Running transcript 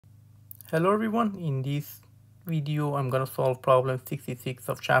Hello everyone, in this video I'm going to solve problem 66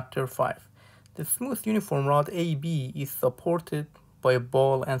 of chapter 5. The smooth uniform rod AB is supported by a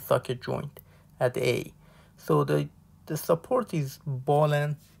ball and socket joint at A. So the support is ball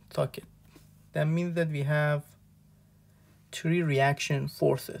and socket. That means that we have three reaction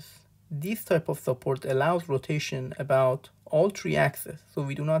forces. This type of support allows rotation about all three axes, so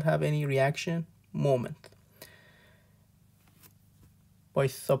we do not have any reaction moment. By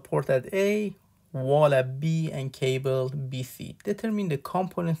support at A, wall at B, and cable BC. Determine the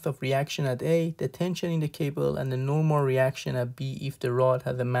components of reaction at A, the tension in the cable, and the normal reaction at B if the rod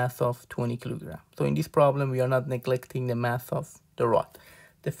has a mass of 20 kg. So in this problem, we are not neglecting the mass of the rod.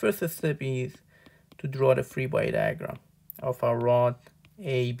 The first step is to draw the free body diagram of our rod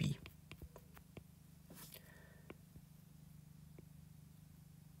AB.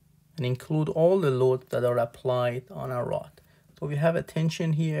 And include all the loads that are applied on our rod. So we have a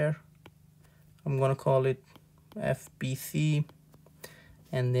tension here. I'm going to call it FBC.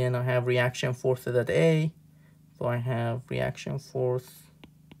 And then I have reaction forces at A. So I have reaction force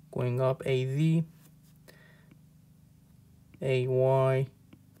going up AZ, AY,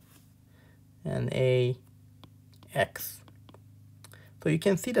 and AX. So you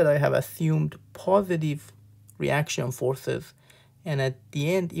can see that I have assumed positive reaction forces. And at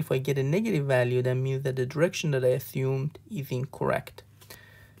the end, if I get a negative value, that means that the direction that I assumed is incorrect.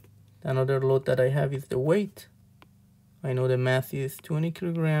 Another load that I have is the weight. I know the mass is 20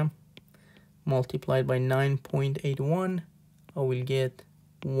 kg multiplied by 9.81. I will get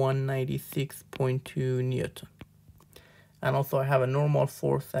 196.2 Newton. And also I have a normal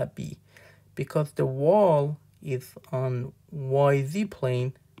force at B. Because the wall is on YZ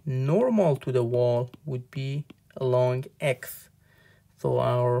plane, normal to the wall would be along X. So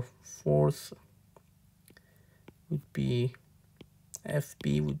our force would be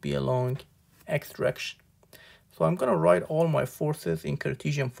FB would be along X direction. So I'm going to write all my forces in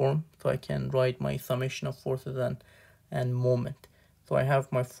Cartesian form so I can write my summation of forces and moment. So I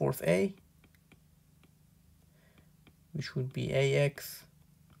have my force A, which would be AX,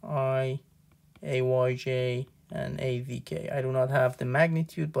 I, AYJ, and AZK. I do not have the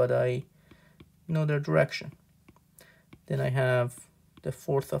magnitude, but I know their direction. Then I have the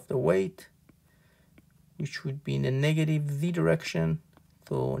force of the weight, which would be in the negative Z direction,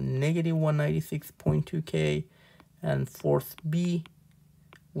 so negative 196.2 K, and force B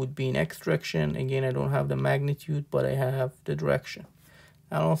would be in X direction. Again, I don't have the magnitude, but I have the direction.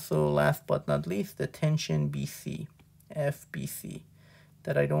 And also, last but not least, the tension BC, FBC,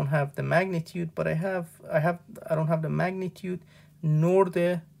 that I don't have the magnitude, but I don't have the magnitude nor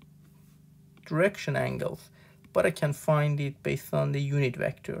the direction angles. But I can find it based on the unit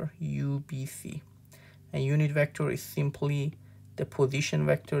vector, UBC. And unit vector is simply the position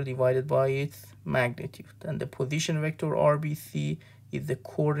vector divided by its magnitude. And the position vector RBC is the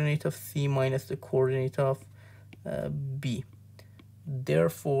coordinate of C minus the coordinate of B.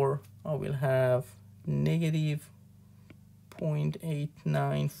 Therefore, I will have negative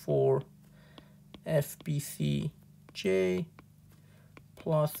 0.894 FBCJ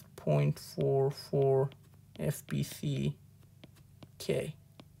plus 0.44 FBCK.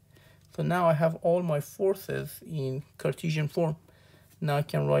 So now I have all my forces in Cartesian form. Now I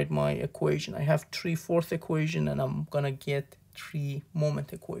can write my equation. I have three force equation and I'm gonna get three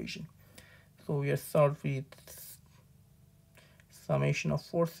moment equation. So we start with summation of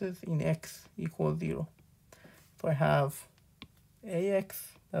forces in X equals 0. So I have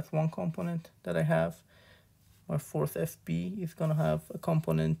AX, that's one component that I have. My force FB is gonna have a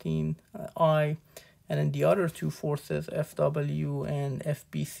component in I. And then the other two forces, FW and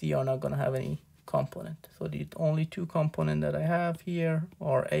FBC, are not going to have any component. So the only two components that I have here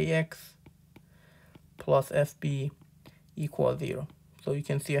are AX plus FB equals 0. So you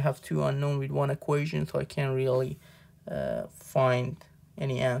can see I have two unknown with one equation, so I can't really find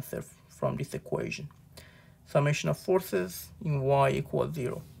any answer from this equation. Summation of forces in Y equals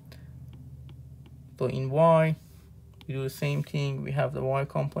 0. So in Y, we do the same thing. We have the Y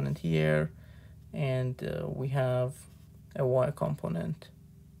component here. And we have a Y component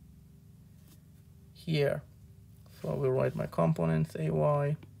here. So I will write my components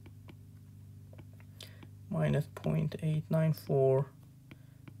AY minus 0.894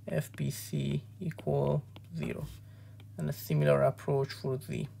 FBC equal 0. And a similar approach for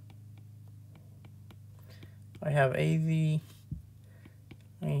Z. I have AZ,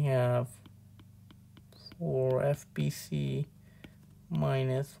 I have for FBC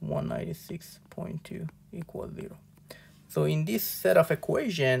minus 196.2 equals 0. So in this set of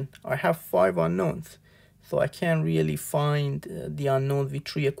equation, I have 5 unknowns. So I can't really find the unknown with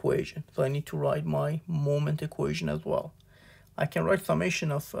 3 equations. So I need to write my moment equation as well. I can write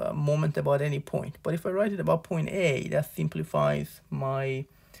summation of moment about any point, but if I write it about point A, that simplifies my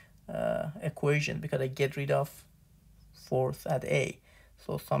equation because I get rid of force at A.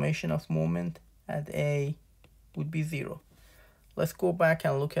 So summation of moment at A would be 0. Let's go back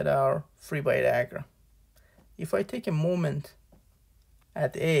and look at our free body diagram. If I take a moment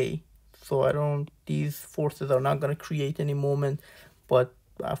at A, so these forces are not going to create any moment, but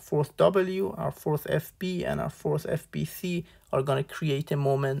our force W, our force FB, and our force FBC are going to create a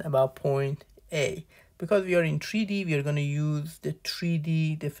moment about point A. Because we are in 3D, we are going to use the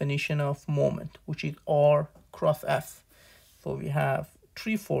 3D definition of moment, which is R cross F. So we have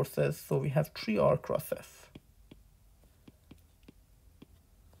 3 forces, so we have 3R cross F.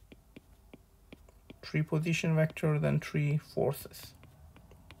 3 position vectors and 3 forces.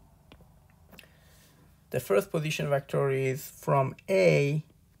 The first position vector is from A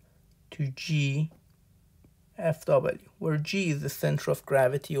to G FW, where G is the center of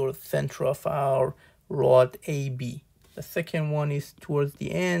gravity or center of our rod AB. The second one is towards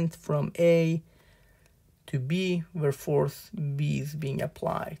the end from A to B, where force B is being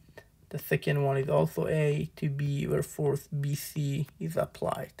applied. The second one is also A to B, where force BC is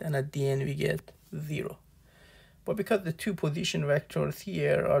applied. And at the end we get 0. But because the 2 position vectors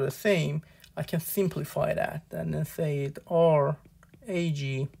here are the same, I can simplify that and then say it R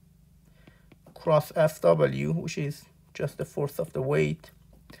AG cross FW, which is just the force of the weight,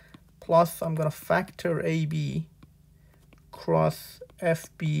 plus I'm going to factor AB cross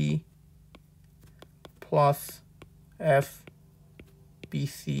FB plus FBC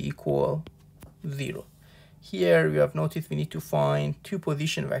equal 0. Here we have noticed we need to find 2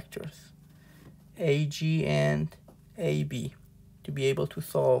 position vectors, AG and AB, to be able to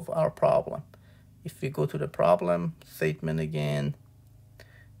solve our problem. If we go to the problem statement again,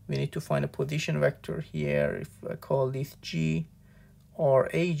 we need to find a position vector here. If I call this G or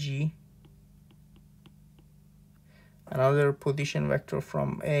AG, another position vector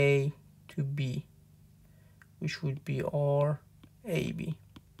from A to B, which would be R AB.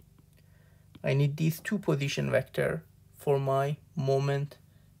 I need these 2 position vector for my moment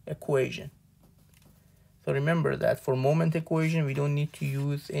equation. So remember that for moment equation, we don't need to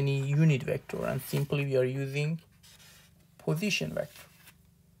use any unit vector, and simply we are using position vector.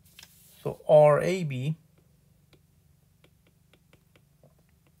 So RAB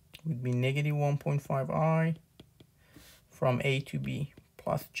would be negative 1.5i from A to B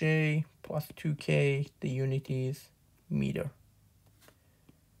plus J plus 2K, the unit is meter.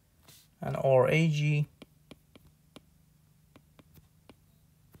 And RAG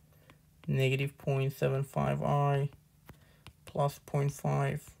negative 0.75i plus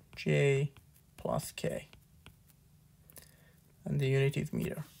 0.5j plus k, and the unit is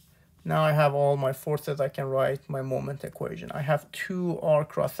meter. Now I have all my forces. I can write my moment equation. I have 2R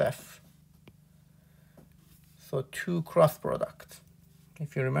cross F, so 2 cross product.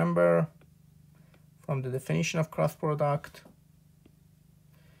 If you remember from the definition of cross product,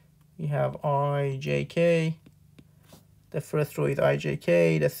 we have IJK. The first row is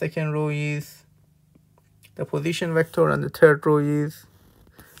IJK, the second row is the position vector, and the third row is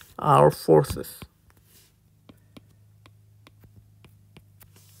our forces.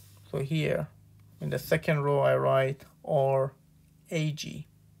 So here in the second row I write RAG.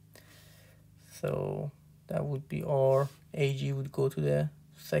 So that would be RAG would go to the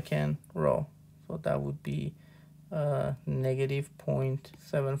second row. So that would be negative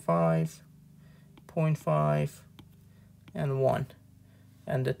 0.75, 0.5, and 1.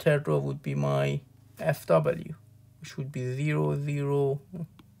 And the third row would be my FW, which would be 0, 0,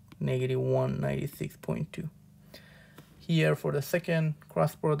 negative 196.2. Here for the second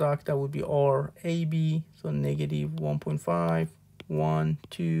cross product, that would be RAB, so negative 1.5, 1,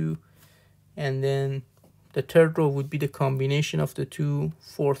 2, and then the third row would be the combination of the 2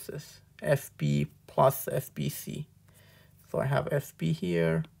 forces, FB plus FBC. So I have FB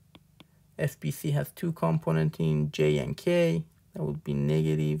here. FBC has 2 components in J and K. That would be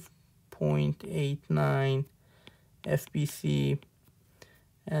negative 0.89 FBC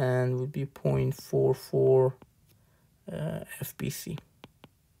and would be 0.44 FBC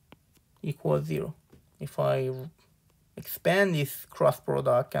equals 0. If I expand this cross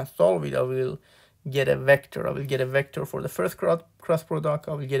product and solve it, I will get a vector. I will get a vector for the first cross product.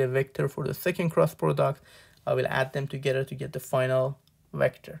 I will get a vector for the second cross product. I will add them together to get the final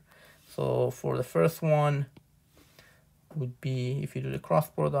vector. So for the first one would be, if you do the cross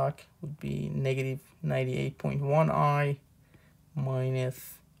product, would be negative 98.1i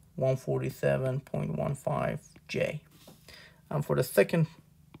minus 147.15 and for the second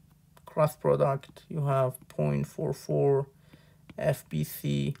cross product you have 0.44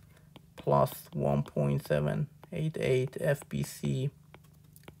 FBC plus 1.788 FBC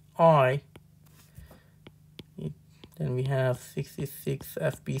I. Then we have 66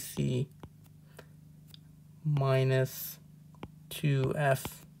 FBC minus 2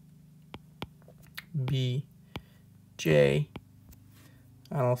 FBJ,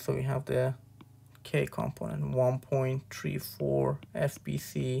 and also we have the K component 1.34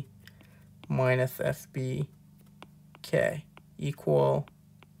 FBC minus FBK equal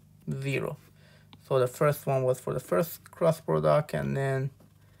 0. So the first one was for the first cross product, and then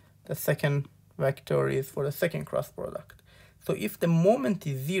the second vector is for the second cross product. So if the moment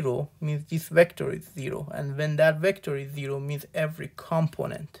is 0, means this vector is 0, and when that vector is 0 means every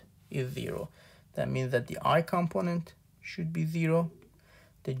component is 0. That means that the I component should be 0,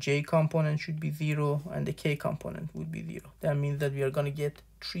 the J component should be 0, and the K component would be 0. That means that we are going to get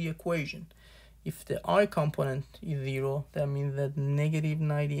 3 equations. If the I component is 0, that means that negative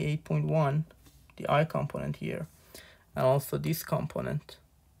 98.1, the I component here, and also this component,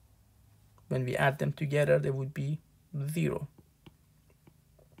 when we add them together, they would be 0.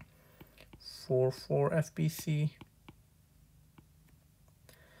 44 FBC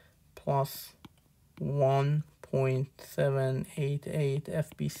plus 1.788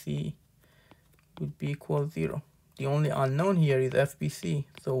 FBC would be equal 0. The only unknown here is FBC,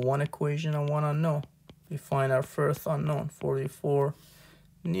 so one equation and one unknown. We find our first unknown, 44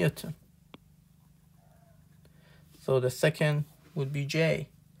 Newton. So the second would be J.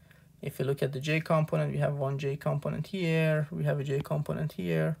 If you look at the J component, we have one J component here, we have a J component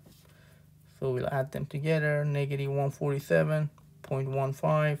here. So we'll add them together, negative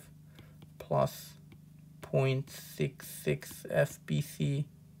 147.15 plus 0.66 FBC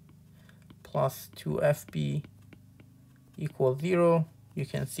plus 2 FB equals 0. You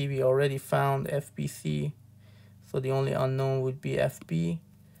can see we already found FBC, so the only unknown would be FB,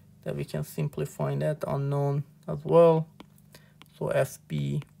 that we can simply find that unknown as well. So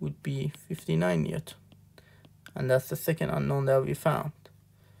FB would be 59 Newton, and that's the second unknown that we found.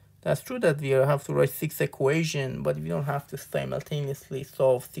 That's true that we have to write 6 equations, but we don't have to simultaneously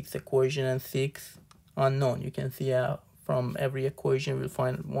solve 6 equations and 6 unknown. You can see from every equation we'll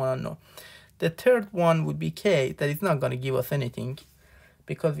find one unknown. The third one would be K. That is not going to give us anything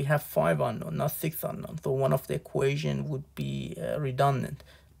because we have 5 unknown, not 6 unknown. So one of the equation would be redundant,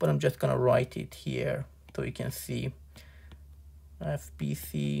 but I'm just going to write it here so you can see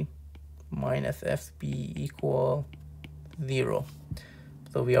FBC minus FB equal 0.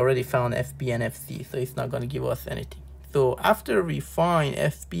 So we already found FB and FC, so it's not going to give us anything. So after we find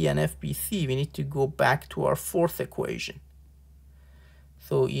FB and FBC, we need to go back to our fourth equation.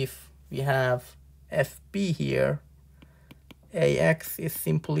 So if we have FB here, AX is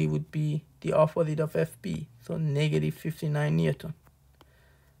simply would be the opposite of FB, so negative 59 Newton.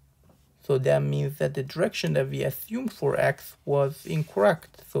 So that means that the direction that we assumed for X was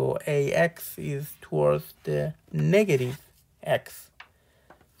incorrect. So AX is towards the negative X.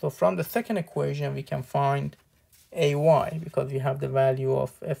 So from the second equation, we can find AY because we have the value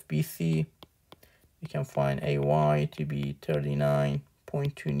of FBC. We can find AY to be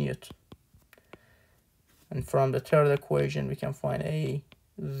 39.2 Newton. And from the third equation, we can find AZ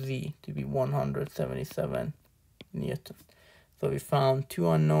to be 177 Newton. So we found 2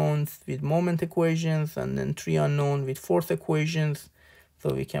 unknowns with moment equations and then 3 unknowns with force equations.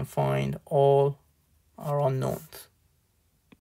 So we can find all our unknowns.